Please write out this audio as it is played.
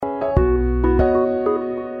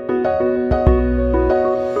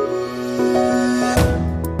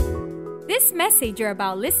message you're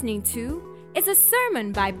about listening to is a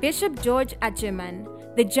sermon by Bishop George Ajiman,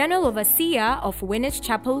 the General Overseer of Winners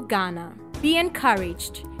Chapel, Ghana. Be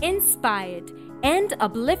encouraged, inspired, and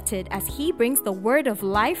uplifted as he brings the word of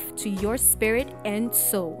life to your spirit and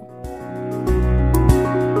soul.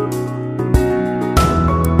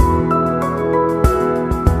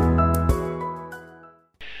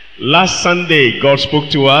 Last Sunday, God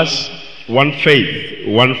spoke to us, one faith,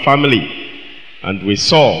 one family, and we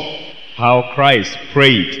saw how Christ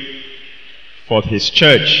prayed for his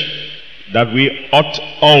church, that we ought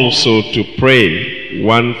also to pray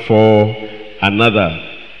one for another.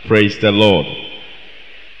 Praise the Lord.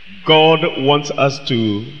 God wants us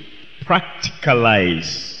to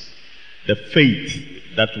practicalize the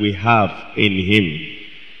faith that we have in him.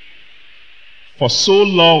 For so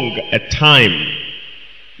long a time,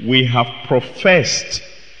 we have professed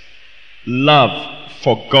love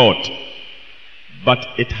for God, but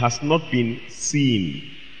it has not been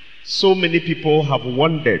seen. So many people have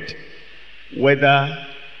wondered whether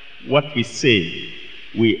what we say,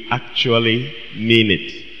 we actually mean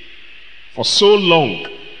it. For so long,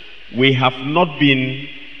 we have not been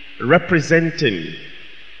representing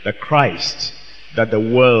the Christ that the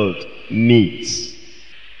world needs.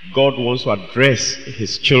 God wants to address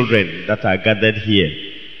his children that are gathered here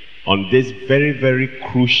on this very, very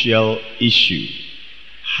crucial issue: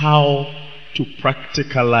 how to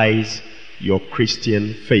practicalize your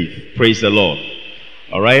Christian faith. Praise the Lord.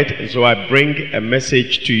 All right, and so I bring a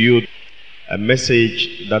message to you, a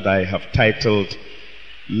message that I have titled,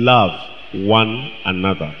 Love One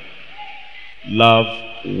Another. Love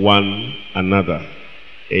one another.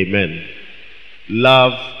 Amen.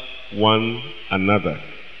 Love one another.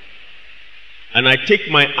 And I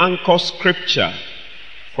take my anchor scripture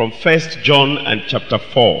from 1 John and chapter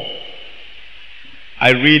 4.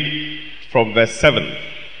 I read from verse 7.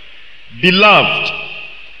 Beloved,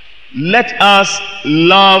 let us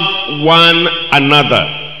love one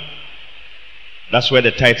another. That's where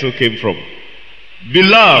the title came from.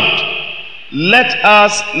 Beloved, let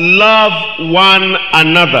us love one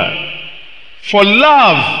another. For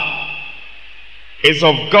love is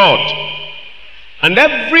of God, and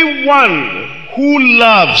everyone who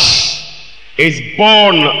loves is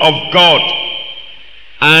born of God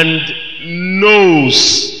and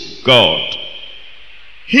knows God.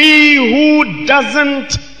 He who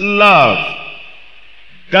doesn't love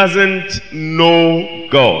doesn't know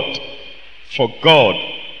God, for God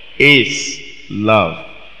is love.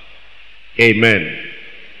 Amen.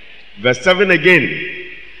 Verse 7 again.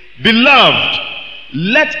 Beloved,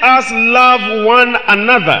 let us love one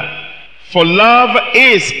another, for love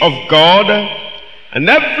is of God, and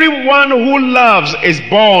everyone who loves is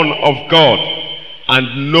born of God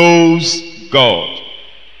and knows God.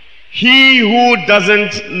 He who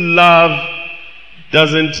doesn't love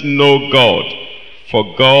doesn't know God,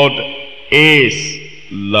 for God is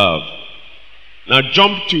love. Now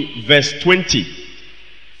jump to verse 20.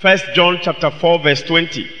 1 John chapter 4 verse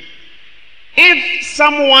 20. If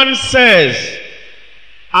someone says,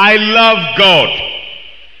 I love God,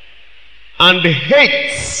 and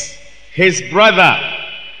hates his brother,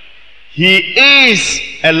 he is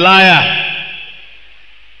a liar.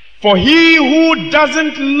 For he who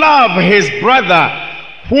doesn't love his brother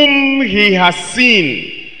whom he has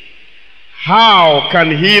seen, how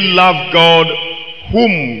can he love God whom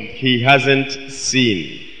he hasn't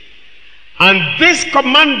seen? And this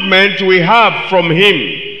commandment we have from him,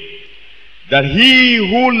 that he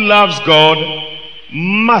who loves God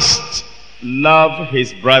must love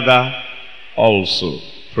his brother also.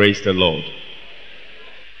 Praise the Lord.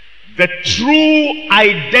 The true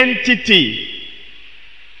identity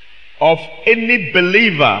of any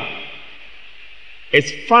believer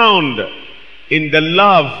is found in the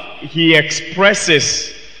love he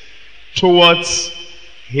expresses towards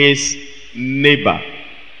his neighbor.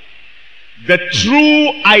 The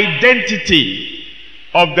true identity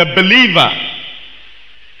of the believer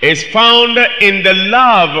is found in the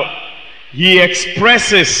love he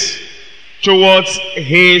expresses towards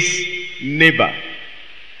his neighbor.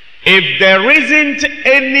 If there isn't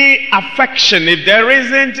any affection, if there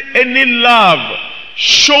isn't any love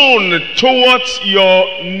shown towards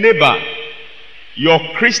your neighbor, your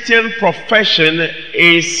Christian profession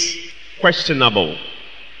is questionable.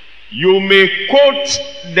 You may quote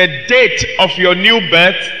the date of your new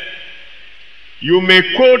birth. You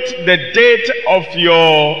may quote the date of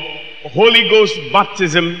your Holy Ghost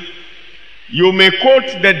baptism. You may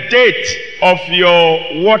quote the date of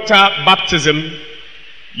your water baptism.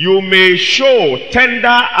 You may show, tender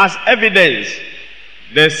as evidence,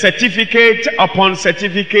 the certificate upon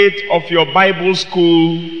certificate of your Bible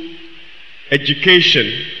school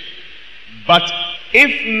education. But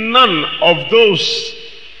if none of those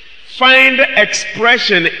find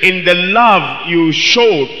expression in the love you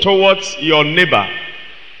show towards your neighbor,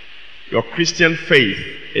 your Christian faith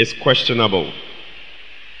is questionable.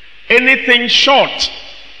 Anything short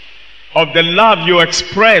of the love you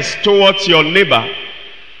express towards your neighbor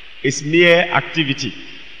is mere activity.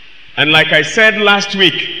 And like I said last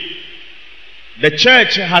week, the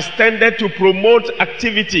church has tended to promote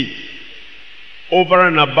activity over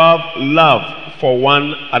and above love for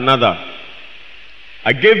one another.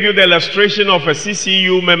 I gave you the illustration of a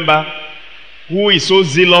CCU member who is so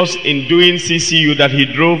zealous in doing CCU that he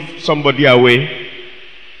drove somebody away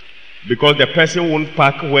because the person won't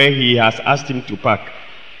park where he has asked him to park.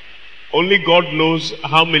 Only God knows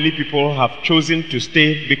how many people have chosen to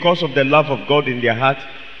stay because of the love of God in their heart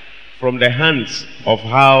from the hands of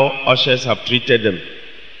how ushers have treated them.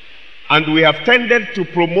 And we have tended to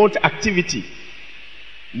promote activity,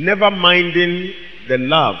 never minding the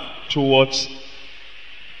love towards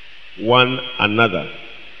one another.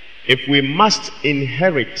 If we must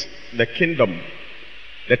inherit the kingdom,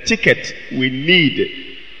 the ticket we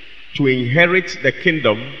need to inherit the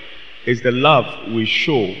kingdom is the love we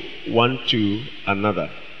show one to another.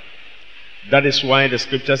 That is why the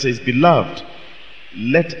scripture says, "Beloved,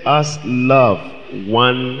 let us love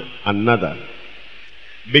one another."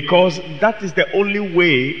 Because that is the only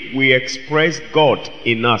way we express God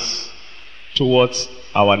in us towards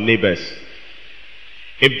our neighbors.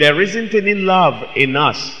 If there isn't any love in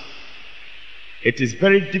us, it is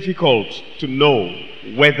very difficult to know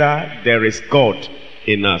whether there is God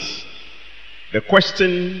in us. The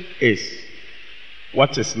question is,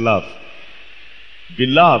 what is love?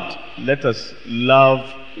 Beloved, let us love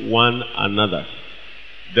one another.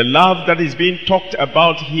 The love that is being talked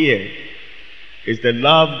about here is the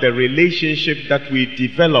love, the relationship that we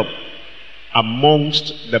develop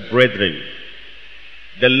amongst the brethren.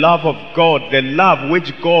 The love of God, the love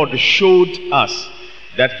which God showed us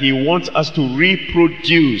that He wants us to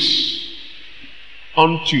reproduce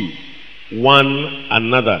unto one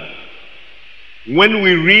another. When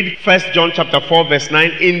we read 1 John chapter 4 verse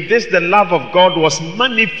 9, in this the love of God was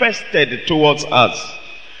manifested towards us.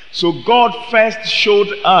 So God first showed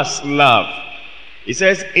us love. He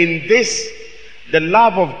says, in this the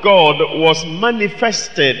love of God was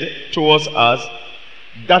manifested towards us,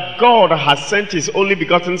 that God has sent His only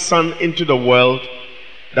begotten Son into the world,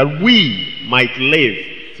 that we might live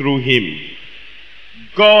through Him.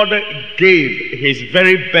 God gave His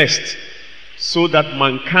very best so that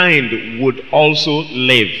mankind would also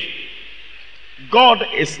live. God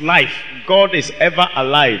is life. God is ever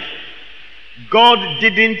alive. God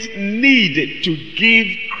didn't need to give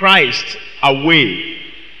Christ away.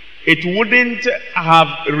 It wouldn't have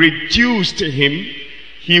reduced Him.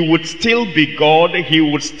 He would still be God. He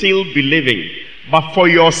would still be living. But for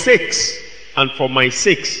your sakes and for my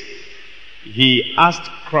sakes, He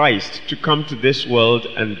asked Christ to come to this world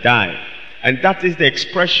and die. And that is the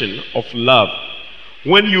expression of love.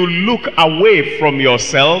 When you look away from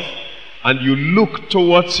yourself and you look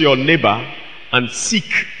towards your neighbor and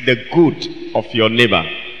seek the good of your neighbor,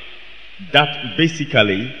 that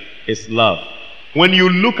basically is love. When you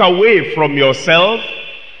look away from yourself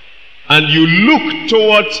and you look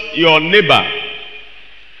towards your neighbor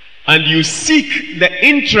and you seek the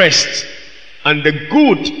interest and the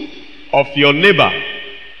good of your neighbor,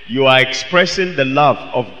 you are expressing the love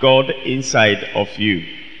of God inside of you.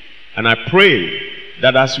 And I pray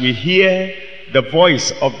that as we hear the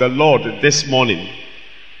voice of the Lord this morning,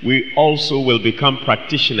 we also will become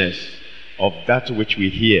practitioners of that which we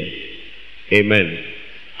hear. Amen.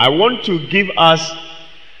 I want to give us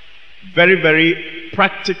very, very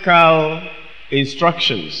practical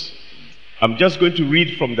instructions. I'm just going to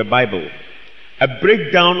read from the Bible a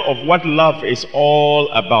breakdown of what love is all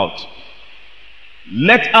about.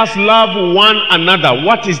 Let us love one another.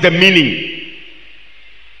 What is the meaning?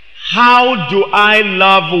 How do I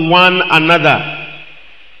love one another?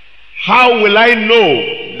 How will I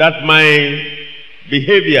know that my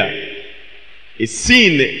behavior is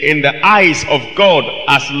seen in the eyes of God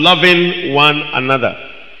as loving one another?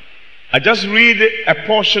 I just read a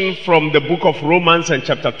portion from the book of Romans and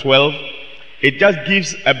chapter 12. It just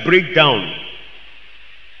gives a breakdown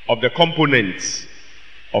of the components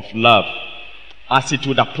of love as it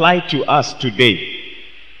would apply to us today.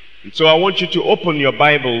 And so I want you to open your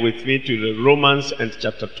Bible with me to the Romans and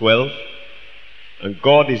chapter 12. And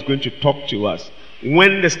God is going to talk to us.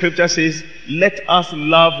 When the scripture says, let us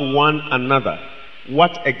love one another,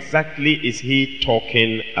 what exactly is He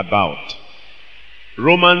talking about?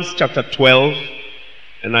 Romans chapter 12,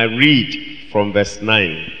 and I read from verse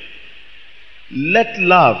 9. Let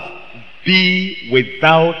love be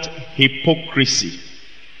without hypocrisy.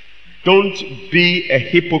 Don't be a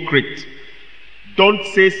hypocrite. Don't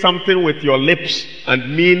say something with your lips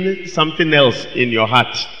and mean something else in your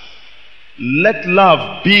heart. Let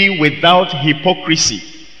love be without hypocrisy.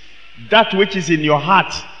 That which is in your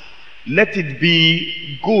heart, let it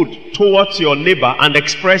be good towards your neighbor and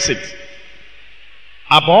express it.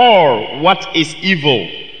 Abhor what is evil.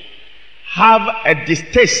 Have a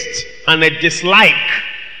distaste and a dislike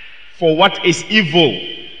for what is evil.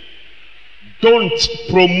 Don't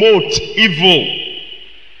promote evil.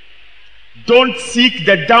 Don't seek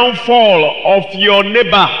the downfall of your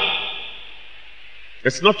neighbor.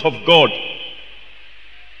 It's not of God.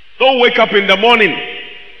 Don't wake up in the morning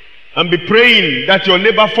and be praying that your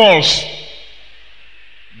neighbor falls.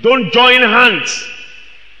 Don't join hands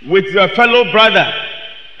with your fellow brother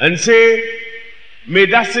and say, may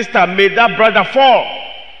that sister, may that brother fall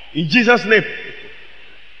in Jesus' name.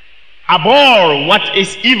 Abhor what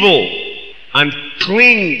is evil and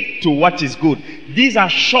cling to what is good. These are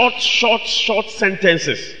short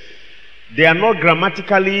sentences. They are not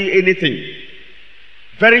grammatically anything.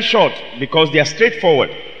 Very short because they are straightforward.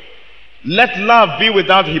 Let love be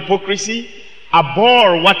without hypocrisy.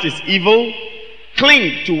 Abhor what is evil.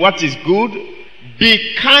 Cling to what is good.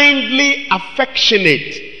 Be kindly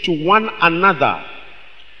affectionate to one another.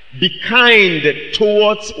 Be kind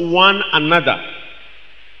towards one another.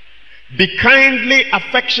 Be kindly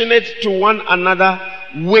affectionate to one another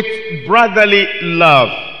with brotherly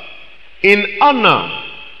love, in honor,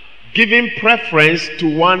 giving preference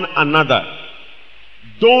to one another.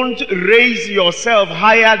 Don't raise yourself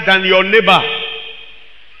higher than your neighbor.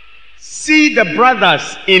 See the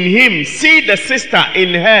brothers in him, see the sister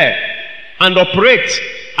in her, and operate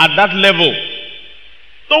at that level.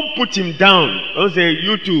 Don't put him down. Don't say,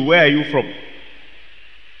 you too, where are you from?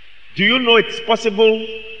 Do you know it's possible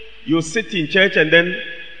you sit in church and then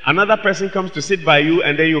another person comes to sit by you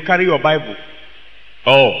and then you carry your Bible?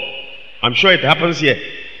 Oh, I'm sure it happens here.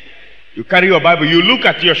 You carry your Bible, you look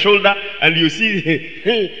at your shoulder and you see,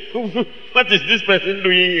 hey, what is this person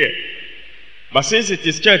doing here? But since it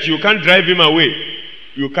is church, you can't drive him away.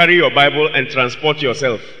 You carry your Bible and transport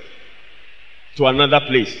yourself to another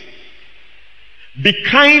place. Be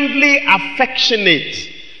kindly affectionate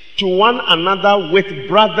to one another with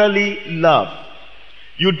brotherly love.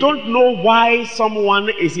 You don't know why someone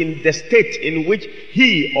is in the state in which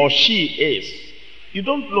he or she is. You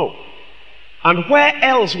don't know. And where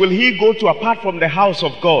else will he go to apart from the house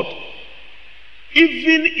of God?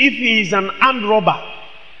 Even if he is an armed robber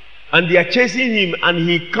and they are chasing him and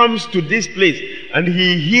he comes to this place and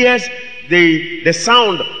he hears the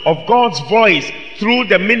sound of God's voice through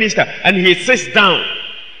the minister and he sits down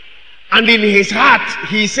and in his heart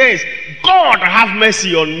he says, God have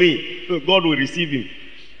mercy on me. So God will receive him.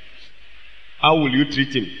 How will you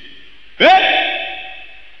treat him? Eh?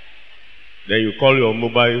 Then you call your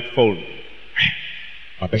mobile phone.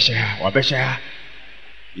 Wabesha.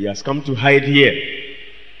 He has come to hide here.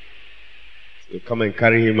 So come and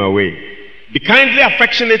carry him away. Be kindly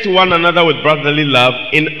affectionate to one another with brotherly love,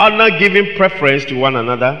 in honor giving preference to one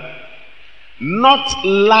another, not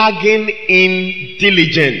lagging in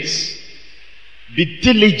diligence. Be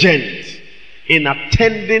diligent in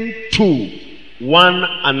attending to one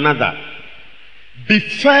another. Be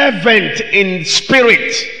fervent in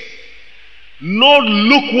spirit. No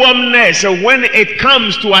lukewarmness when it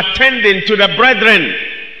comes to attending to the brethren.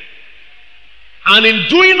 And in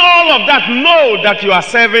doing all of that, know that you are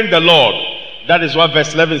serving the Lord. That is what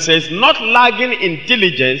verse 11 says. Not lagging in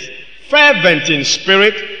diligence, fervent in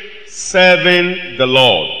spirit, serving the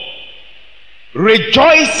Lord.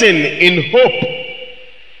 Rejoicing in hope.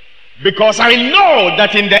 Because I know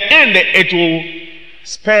that in the end it will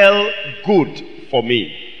spell good for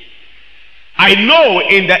me. I know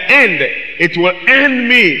in the end it will earn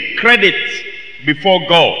me credit before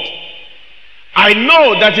God. I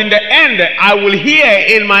know that in the end I will hear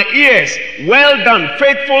in my ears, well done,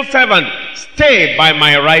 faithful servant, stay by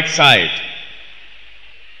my right side.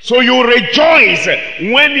 So you rejoice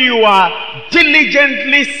when you are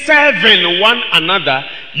diligently serving one another.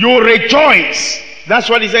 You rejoice. That's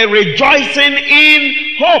what he said, rejoicing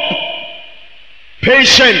in hope.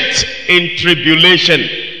 Patient in tribulation.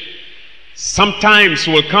 Sometimes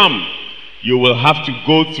will come, you will have to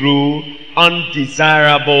go through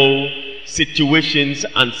undesirable situations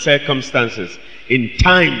and circumstances in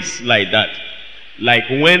times like that. Like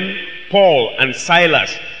when Paul and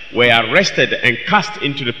Silas were arrested and cast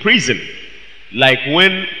into the prison. Like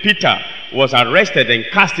when Peter was arrested and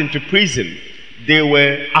cast into prison. They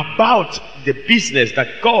were about the business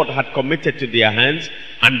that God had committed to their hands,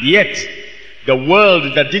 and yet The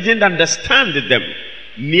world that didn't understand them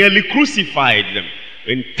nearly crucified them.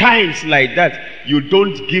 In times like that, you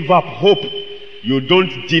don't give up hope. You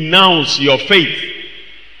don't denounce your faith.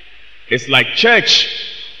 It's like church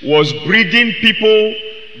was breeding people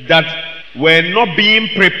that were not being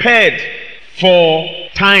prepared for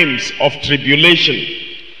times of tribulation.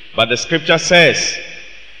 But the scripture says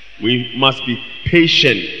we must be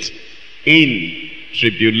patient in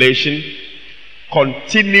tribulation,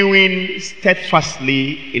 continuing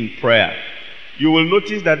steadfastly in prayer. You will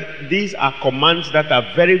notice that these are commands that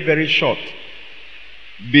are very, very short.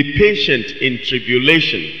 Be patient in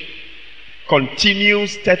tribulation. Continue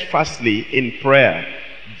steadfastly in prayer.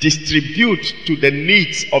 Distribute to the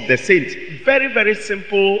needs of the saints. Very, very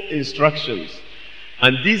simple instructions.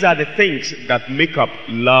 And these are the things that make up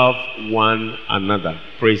love one another.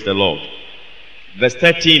 Praise the Lord. Verse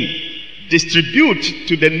 13. Distribute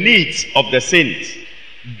to the needs of the saints.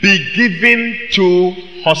 Be given to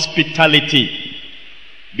hospitality.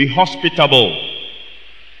 Be hospitable.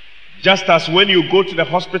 Just as when you go to the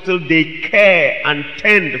hospital, they care and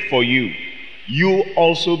tend for you. You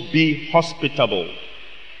also be hospitable.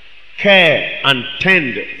 Care and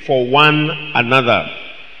tend for one another.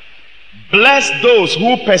 Bless those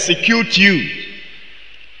who persecute you.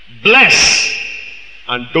 Bless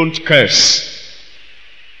and don't curse.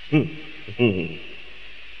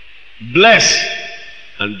 Bless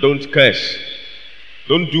and don't curse.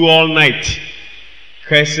 Don't do all night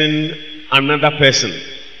cursing another person.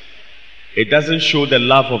 It doesn't show the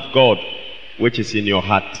love of God which is in your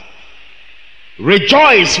heart.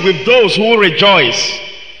 Rejoice with those who rejoice.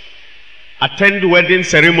 Attend wedding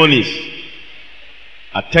ceremonies.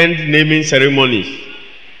 Attend naming ceremonies.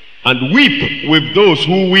 And weep with those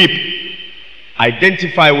who weep.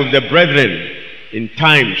 Identify with the brethren in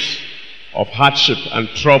times of hardship and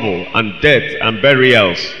trouble and death and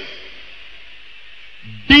burials.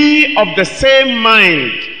 Be of the same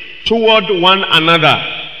mind toward one another.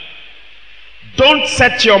 Don't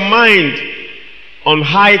set your mind on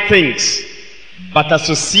high things, but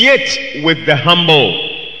associate with the humble.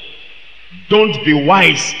 Don't be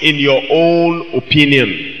wise in your own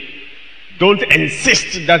opinion. Don't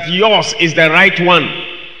insist that yours is the right one.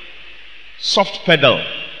 Soft pedal.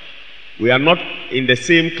 We are not in the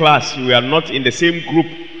same class. We are not in the same group.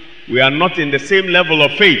 We are not in the same level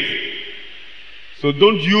of faith. So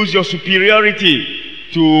don't use your superiority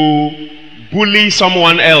to bully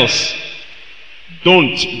someone else.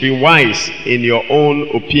 Don't be wise in your own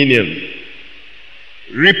opinion.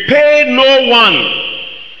 Repay no one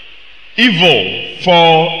evil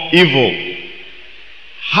for evil.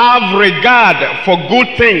 Have regard for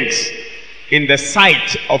good things in the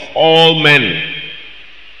sight of all men.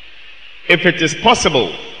 If it is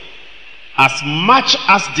possible, as much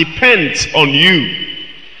as depends on you,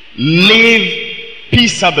 live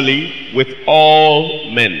peaceably with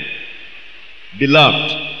all men.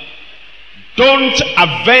 Beloved, don't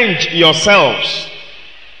avenge yourselves,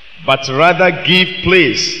 but rather give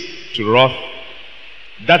place to wrath.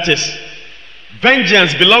 That is,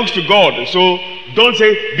 vengeance belongs to God. So don't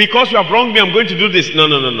say, because you have wronged me, I'm going to do this. No,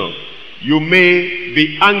 no, no, no. You may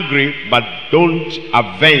be angry, but don't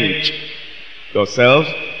avenge yourselves.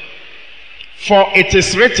 For it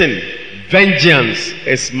is written, vengeance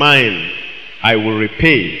is mine, I will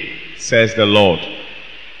repay, says the Lord.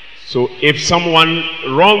 So if someone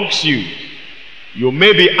wrongs you, you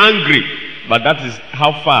may be angry, but that is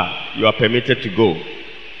how far you are permitted to go.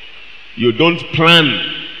 You don't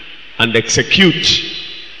plan and execute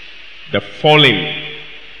the falling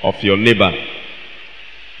of your neighbor.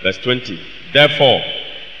 Verse 20. Therefore,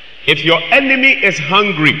 if your enemy is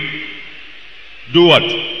hungry, do what?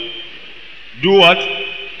 Do what?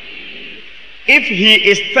 If he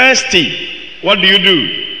is thirsty, what do?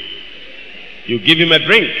 You give him a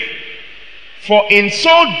drink. For in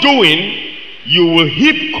so doing, you will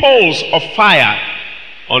heap coals of fire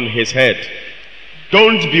on his head.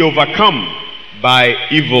 Don't be overcome by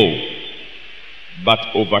evil, but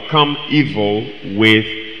overcome evil with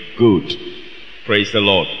good. Praise the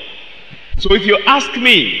Lord. So if you ask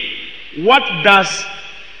me, what does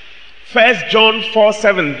 1 John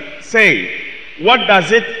 4:7 say? What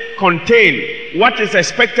does it contain? What is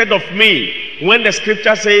expected of me when the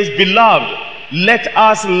scripture says, beloved, let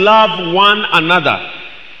us love one another?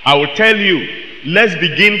 I will tell you, let's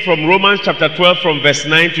begin from Romans chapter 12 from verse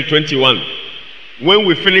 9 to 21. When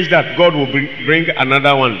we finish that, God will bring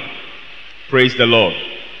another one. Praise the Lord.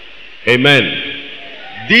 Amen.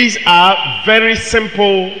 These are very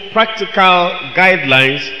simple, practical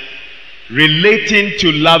guidelines relating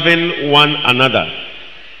to loving one another.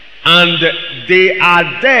 And they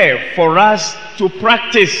are there for us to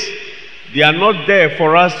practice. They are not there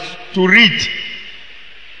for us to read.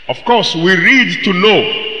 Of course, we read to know.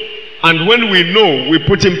 And when we know, we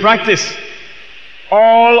put in practice.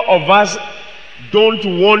 All of us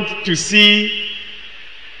don't want to see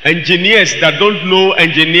engineers that don't know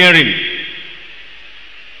engineering.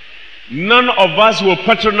 None of us will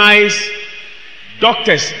patronize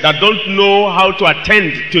doctors that don't know how to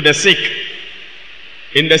attend to the sick.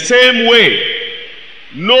 In the same way,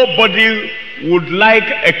 nobody would like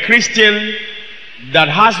a Christian that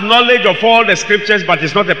has knowledge of all the scriptures but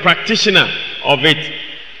is not a practitioner of it.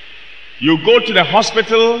 You go to the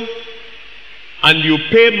hospital and you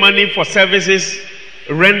pay money for services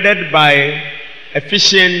rendered by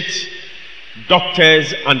efficient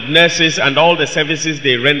doctors and nurses and all the services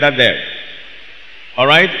they render there. All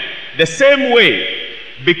right? The same way,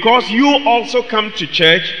 because you also come to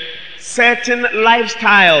church, certain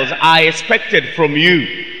lifestyles are expected from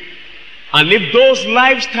you. And if those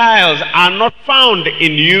lifestyles are not found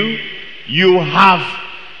in you, you have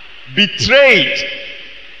betrayed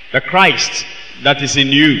the Christ that is in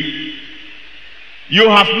you. You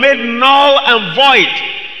have made null and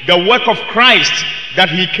void the work of Christ that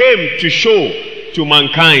he came to show to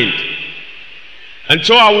mankind. And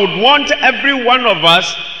so I would want every one of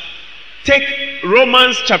us take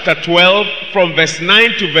Romans chapter 12 from verse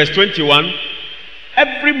 9 to verse 21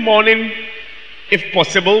 every morning, if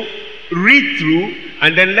possible, read through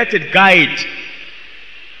and then let it guide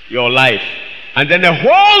your life. And then a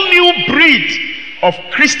whole new breed of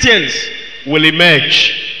Christians will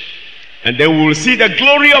emerge. And then we will see the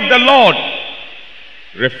glory of the Lord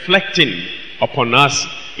reflecting upon us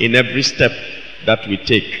in every step that we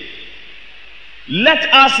take.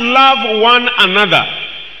 Let us love one another.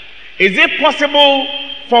 Is it possible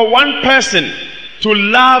for one person to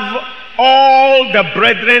love all the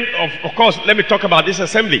brethren of course, let me talk about this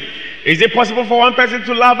assembly. Is it possible for one person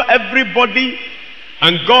to love everybody?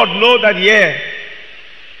 And God knows that, yeah,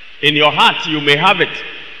 in your heart you may have it.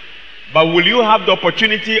 But will you have the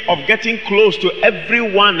opportunity of getting close to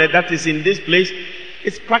everyone that is in this place?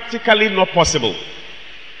 It's practically not possible.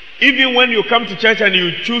 Even when you come to church and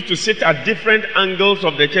you choose to sit at different angles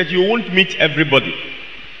of the church, you won't meet everybody.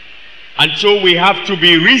 And so we have to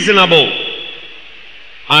be reasonable.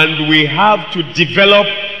 And we have to develop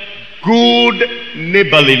good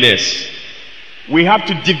neighborliness. We have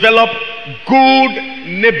to develop good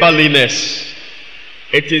neighborliness.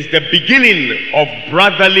 It is the beginning of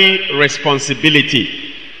brotherly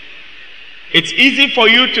responsibility. It's easy for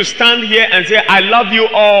you to stand here and say, I love you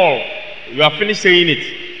all. You are finished saying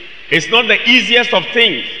it. It's not the easiest of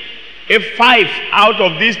things. If 5 out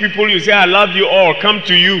of these people you say, I love you all, come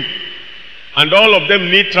to you, and all of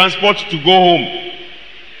them need transport to go home,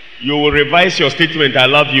 you will revise your statement, I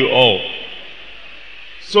love you all.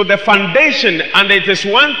 So the foundation, and it is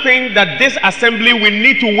one thing that this assembly we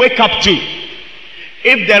need to wake up to.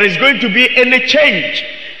 If there is going to be any change,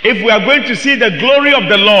 if we are going to see the glory of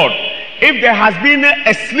the Lord, if there has been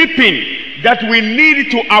a sleeping that we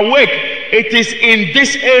need to awake, it is in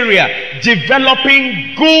this area,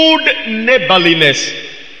 developing good neighborliness.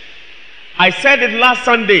 I said it last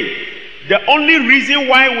Sunday. The only reason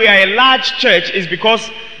why we are a large church is because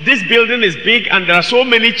this building is big and there are so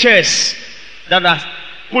many chairs that are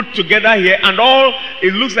put together here, and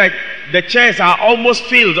it looks like the chairs are almost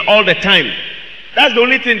filled all the time. That's the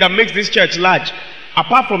only thing that makes this church large.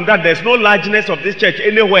 Apart from that, there's no largeness of this church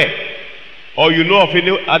anywhere. Or you know of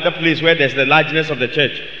any other place where there's the largeness of the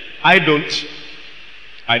church? I don't.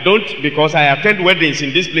 I don't, because I attend weddings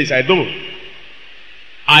in this place. I don't.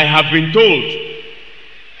 I have been told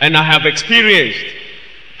and I have experienced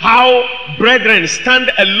how brethren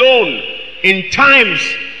stand alone in times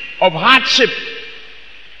of hardship.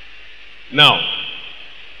 Now,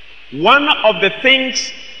 one of the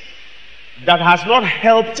things that has not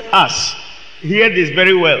helped us, hear this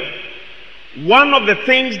very well. One of the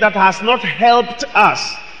things that has not helped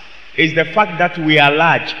us is the fact that we are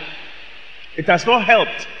large. It has not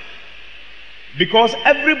helped. Because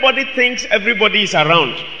everybody thinks everybody is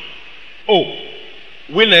around. Oh,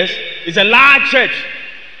 Winners is a large church.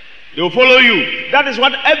 They will follow you. That is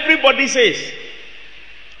what everybody says.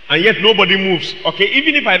 And yet nobody moves. Okay,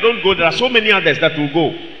 even if I don't go, there are so many others that will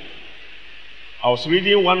go. I was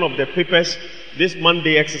reading one of the papers, this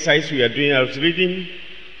Monday exercise we are doing. I was reading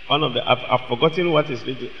one of the, I've forgotten what is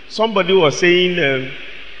written. Somebody was saying,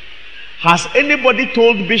 has anybody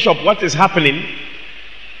told Bishop what is happening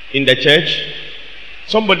in the church?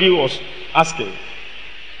 Somebody was asking,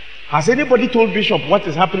 has anybody told Bishop what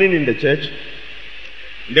is happening in the church?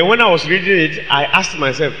 Then when I was reading it, I asked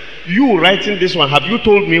myself, you writing this one, have you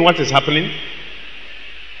told me what is happening?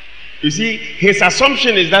 You see, his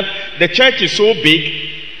assumption is that the church is so big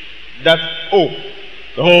that,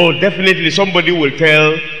 definitely somebody will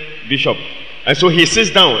tell Bishop. And so he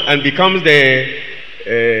sits down and becomes the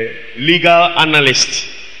legal analyst.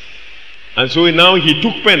 And so now he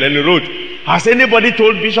took pen and he wrote, has anybody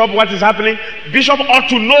told Bishop what is happening? Bishop ought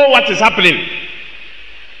to know what is happening.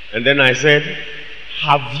 And then I said,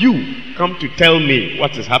 have you come to tell me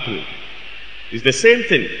what is happening? It's the same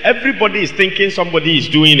thing. Everybody is thinking somebody is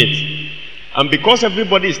doing it. And because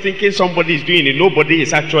everybody is thinking somebody is doing it, nobody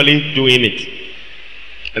is actually doing it.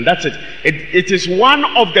 And that's it. It is one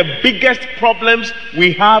of the biggest problems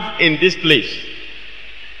we have in this place.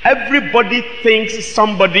 Everybody thinks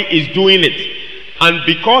somebody is doing it. And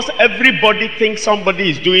because everybody thinks somebody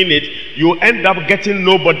is doing it, you end up getting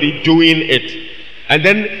nobody doing it. And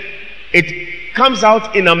then it comes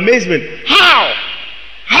out in amazement. How?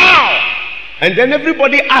 How? And then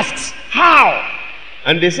everybody asks, how?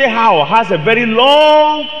 And they say how has a very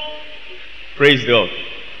long, praise God.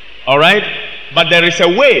 Alright? But there is a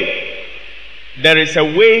way. There is a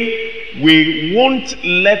way we won't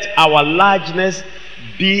let our largeness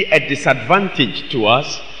be a disadvantage to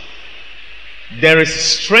us. There is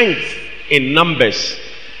strength in numbers,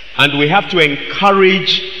 and we have to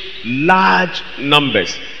encourage large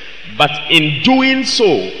numbers. But in doing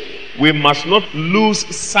so, we must not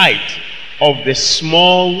lose sight of the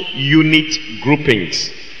small unit groupings.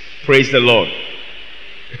 Praise the Lord.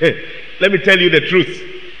 Let me tell you the truth.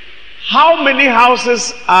 How many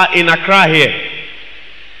houses are in Accra here?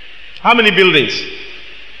 How many buildings?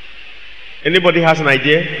 Anybody has an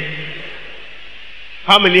idea?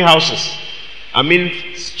 How many houses? I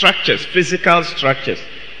mean structures, physical structures.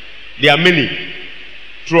 There are many.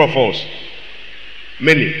 True or false?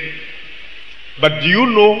 Many. But do you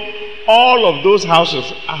know all of those houses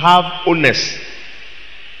have owners?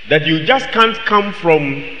 That you just can't come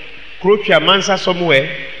from Krotia Mansa somewhere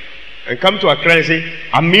and come to Accra and say,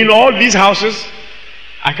 I mean all these houses,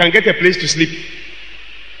 I can get a place to sleep.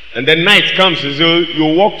 And then night comes, so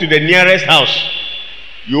you walk to the nearest house.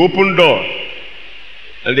 You open door.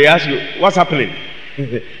 And they ask you, what's happening?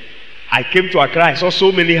 I came to Accra, I saw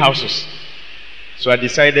so many houses. So I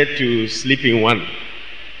decided to sleep in one.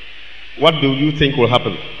 What do you think will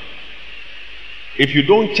happen? If you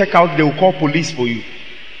don't check out, they will call police for you.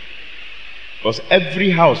 Because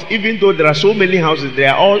every house, even though there are so many houses, they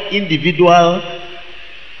are all individual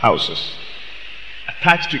houses.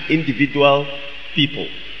 Attached to individual people.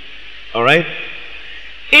 Alright?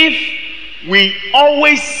 If we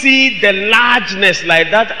always see the largeness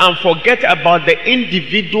like that and forget about the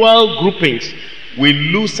individual groupings, we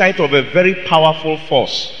lose sight of a very powerful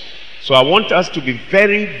force. So I want us to be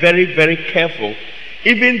very, very, very careful.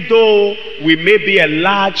 Even though we may be a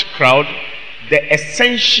large crowd, the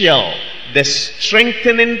essential, the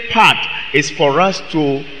strengthening part is for us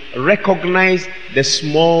to recognize the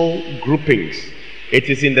small groupings. It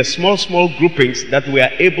is in the small, small groupings that we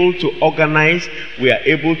are able to organize, we are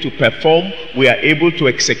able to perform, we are able to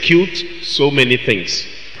execute so many things.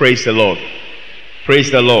 Praise the Lord. Praise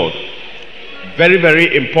the Lord. Very,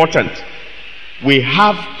 very important. We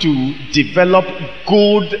have to develop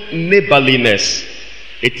good neighborliness.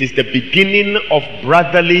 It is the beginning of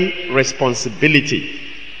brotherly responsibility.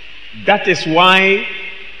 That is why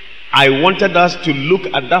I wanted us to look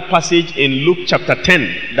at that passage in Luke chapter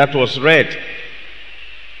 10 that was read.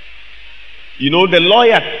 You know, the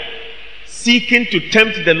lawyer seeking to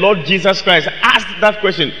tempt the Lord Jesus Christ asked that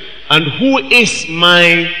question, and who is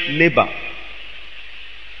my neighbor?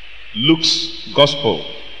 Luke's gospel.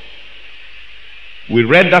 We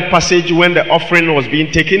read that passage when the offering was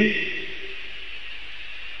being taken.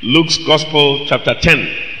 Luke's gospel chapter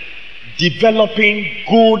 10. Developing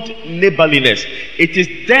good neighborliness. It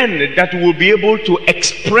is then that we'll be able to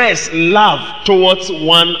express love towards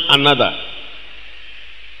one another.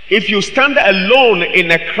 If you stand alone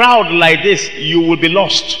in a crowd like this, you will be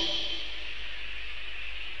lost.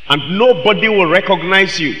 And nobody will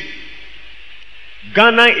recognize you.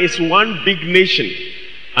 Ghana is one big nation.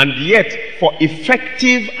 And yet, for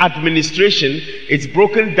effective administration, it's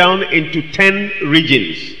broken down into 10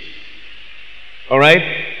 regions. Alright?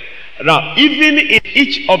 Now, even in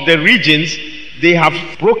each of the regions, they have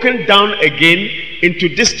broken down again into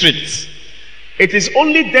districts. It is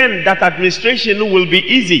only then that administration will be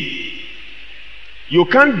easy. You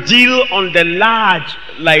can't deal on the large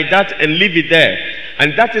like that and leave it there.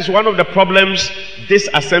 And that is one of the problems this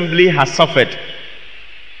assembly has suffered.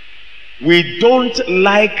 We don't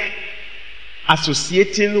like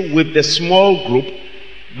associating with the small group,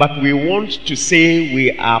 but we want to say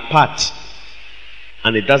we are part.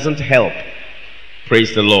 And it doesn't help.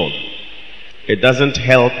 Praise the Lord. It doesn't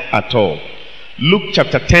help at all. Luke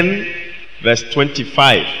chapter 10, verse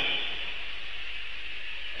 25.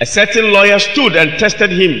 A certain lawyer stood and tested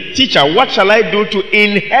him. Teacher, what shall I do to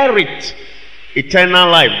inherit eternal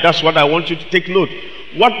life? That's what I want you to take note.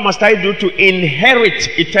 What must I do to inherit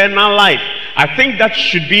eternal life? I think that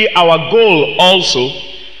should be our goal also.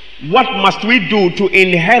 What must we do to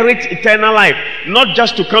inherit eternal life? Not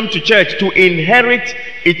just to come to church, to inherit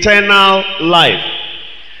eternal life.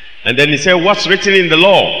 And then he said, what's written in the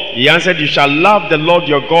law? He answered, you shall love the Lord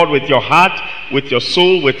your God with your heart, with your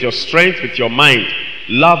soul, with your strength, with your mind.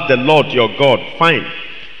 Love the Lord your God. Fine.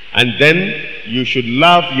 And then you should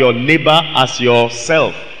love your neighbor as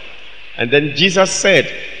yourself. And then Jesus said,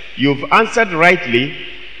 you've answered rightly.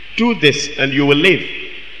 Do this and you will live.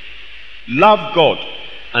 Love God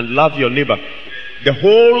and love your neighbor. The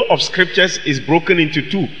whole of scriptures is broken into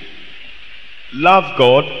two. Love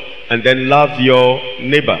God and then love your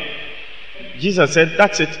neighbor. Jesus said,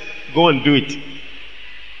 that's it. Go and do it.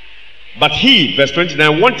 But he, verse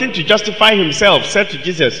 29, wanting to justify himself, said to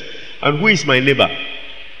Jesus, and who is my neighbor?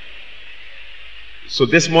 So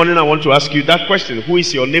this morning I want to ask you that question. Who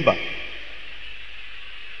is your neighbor?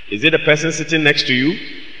 Is it the person sitting next to you?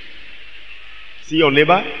 See your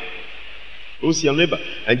neighbor? Who's your neighbor?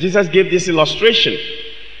 And Jesus gave this illustration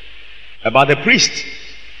about a priest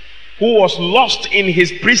who was lost in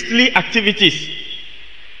his priestly activities.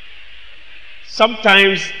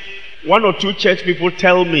 Sometimes one or two church people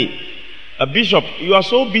tell me, Bishop, you are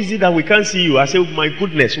so busy that we can't see you. I say, oh, my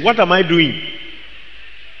goodness, what am I doing?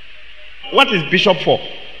 What is bishop for?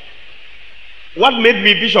 What made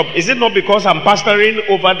me bishop? Is it not because I'm pastoring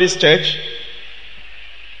over this church?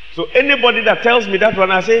 So anybody that tells me that one,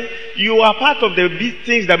 I say, you are part of the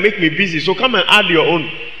things that make me busy, so come and add your own.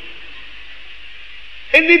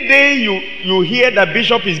 Any day you hear that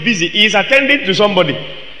bishop is busy, he is attending to somebody.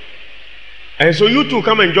 And so you too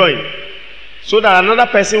come and join. So that another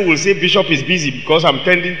person will say bishop is busy because I'm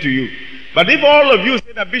tending to you. But if all of you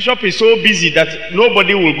say that bishop is so busy that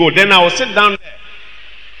nobody will go, then I will sit down there,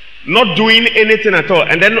 not doing anything at all.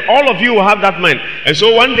 And then all of you will have that mind. And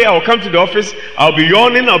so one day I will come to the office, I'll be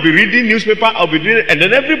yawning, I'll be reading newspaper, I'll be doing it, and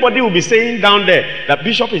then everybody will be saying down there that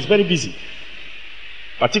bishop is very busy.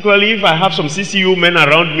 Particularly if I have some CCU men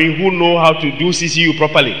around me who know how to do CCU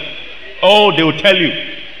properly. Oh, they will tell you,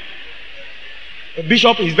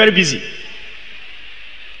 bishop is very busy.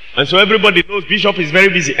 And so everybody knows bishop is very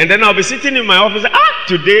busy. And then I'll be sitting in my office,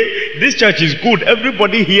 today this church is good.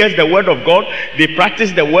 Everybody hears the word of God. They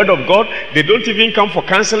practice the word of God. They don't even come for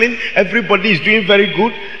counseling. Everybody is doing very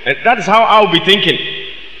good. And that is how I'll be thinking.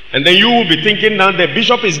 And then you will be thinking now the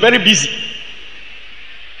bishop is very busy.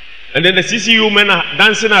 And then the CCU men are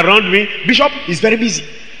dancing around me. Bishop is very busy.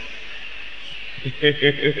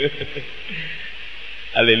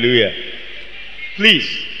 Hallelujah.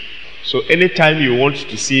 Please. So anytime you want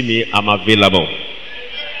to see me, I'm available.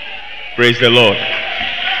 Praise the Lord.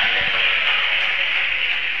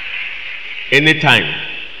 Anytime.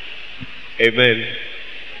 Amen.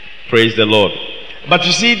 Praise the Lord. But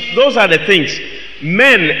you see, those are the things.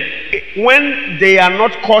 Men, when they are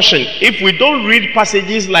not cautioned, if we don't read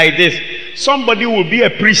passages like this, somebody will be a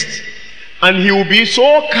priest and he will be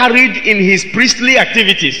so carried in his priestly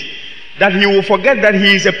activities that he will forget that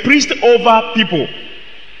he is a priest over people.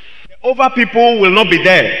 Over people will not be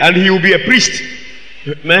there, and he will be a priest.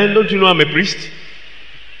 Man, don't you know I'm a priest?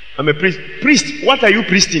 I'm a priest. Priest, what are you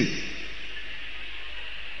priesting?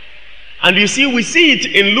 And you see, we see it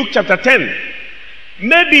in Luke chapter 10.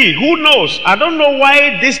 Maybe, who knows? I don't know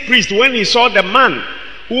why this priest, when he saw the man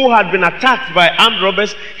who had been attacked by armed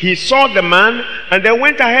robbers, he saw the man and they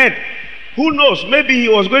went ahead. Who knows? Maybe he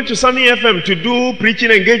was going to Sunny FM to do preaching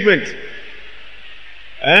engagement.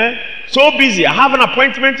 So busy. I have an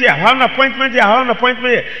appointment here. I have an appointment here. I have an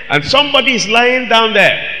appointment here. And somebody is lying down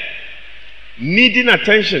there needing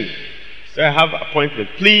attention. So I have an appointment.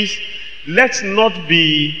 Please, let's not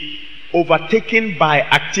be overtaken by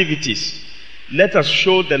activities. Let us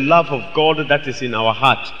show the love of God that is in our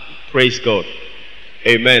heart. Praise God.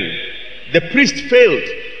 Amen. The priest failed,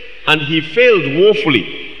 and he failed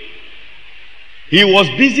woefully. He was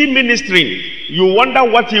busy ministering. You wonder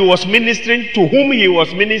what he was ministering, to whom he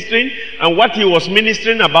was ministering, and what he was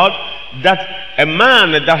ministering about. That a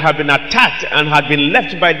man that had been attacked and had been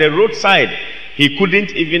left by the roadside, he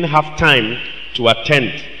couldn't even have time to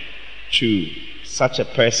attend to such a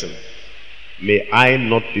person. May I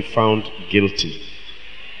not be found guilty.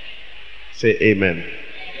 Say amen.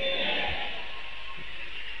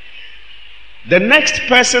 The next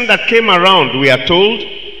person that came around, we are told,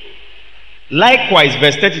 likewise,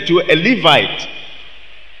 verse 32, a Levite,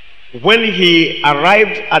 when he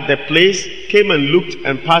arrived at the place, came and looked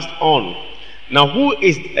and passed on. Now, who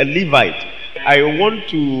is a Levite? I want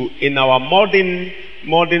to, in our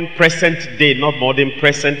modern present day, not modern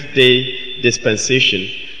present day dispensation,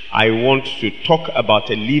 I want to talk about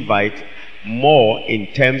a Levite more in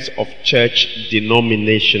terms of church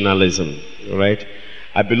denominationalism. All right?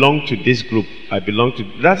 I belong to this group.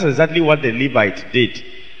 That's exactly what the Levite did.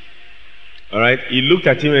 All right? He looked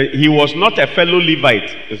at him. He was not a fellow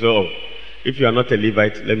Levite. So, if you are not a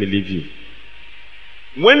Levite, let me leave you.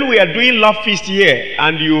 When we are doing love feast here,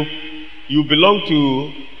 and you belong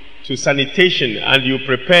to sanitation, and you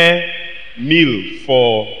prepare meal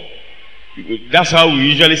for, that's how we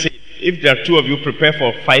usually say, if there are 2 of you, prepare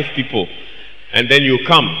for 5 people, and then you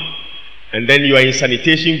come, and then you are in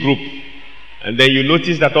sanitation group, and then you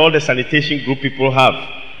notice that all the sanitation group people have,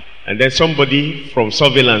 and then somebody from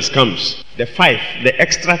surveillance comes. The 5, the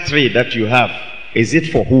extra 3 that you have, is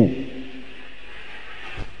it for who?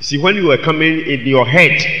 See, when you are coming in your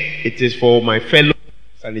head, it is for my fellow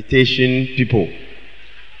sanitation people.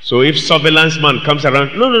 So if surveillance man comes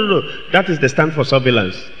around, no, that is the stand for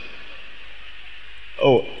surveillance.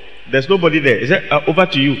 Oh, there's nobody there. Is it over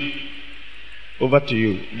to you? Over to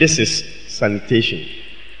you. This is sanitation.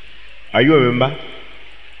 Are you a member?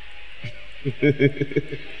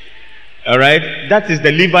 All right? That is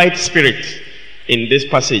the Levite spirit in this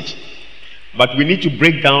passage. But we need to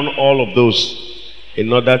break down all of those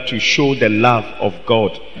in order to show the love of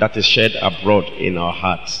God that is shed abroad in our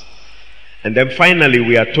hearts. And then finally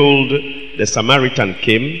we are told the Samaritan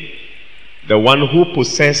came, the one who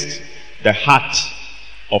possessed the heart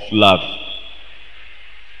of love.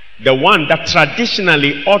 The one that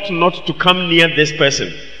traditionally ought not to come near this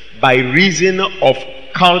person by reason of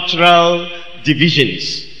cultural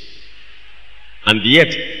divisions. And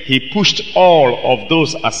yet he pushed all of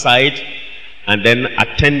those aside and then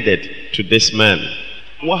attended to this man.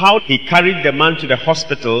 How he carried the man to the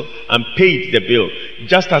hospital and paid the bill.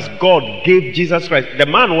 Just as God gave Jesus Christ. The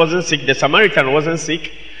man wasn't sick. The Samaritan wasn't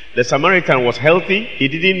sick. The Samaritan was healthy. He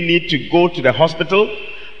didn't need to go to the hospital.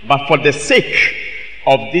 But for the sake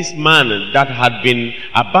of this man that had been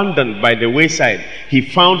abandoned by the wayside, he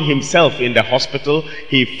found himself in the hospital.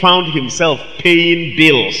 He found himself paying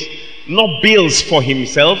bills. Not bills for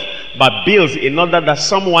himself, but bills in order that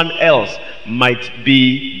someone else might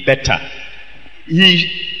be better. He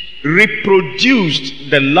reproduced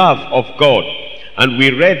the love of God. And we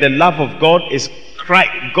read the love of God is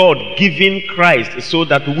God giving Christ so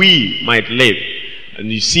that we might live.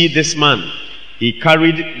 And you see this man, he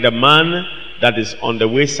carried the man that is on the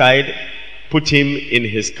wayside, put him in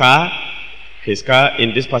his car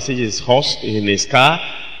in this passage is horse, in his car,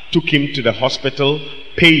 took him to the hospital,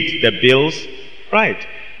 paid the bills, right?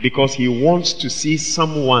 Because he wants to see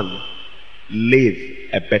someone live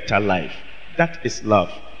a better life. That is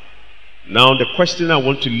love. Now the question I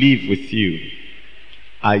want to leave with you,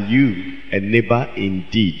 are you a neighbor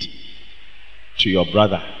indeed to your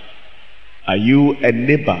brother? Are you a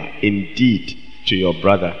neighbor indeed to your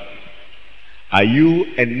brother? Are you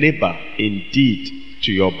a neighbor indeed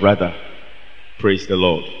to your brother? Praise the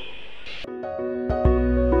Lord.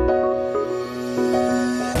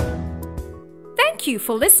 Thank you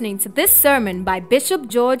for listening to this sermon by Bishop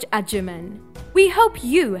George Adjeman. We hope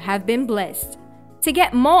you have been blessed. To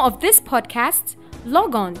get more of this podcast,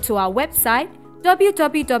 log on to our website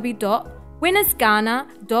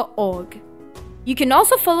www.winnersghana.org. You can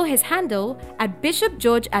also follow his handle at Bishop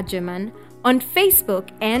George Adjeman on Facebook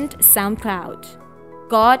and SoundCloud.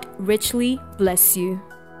 God richly bless you.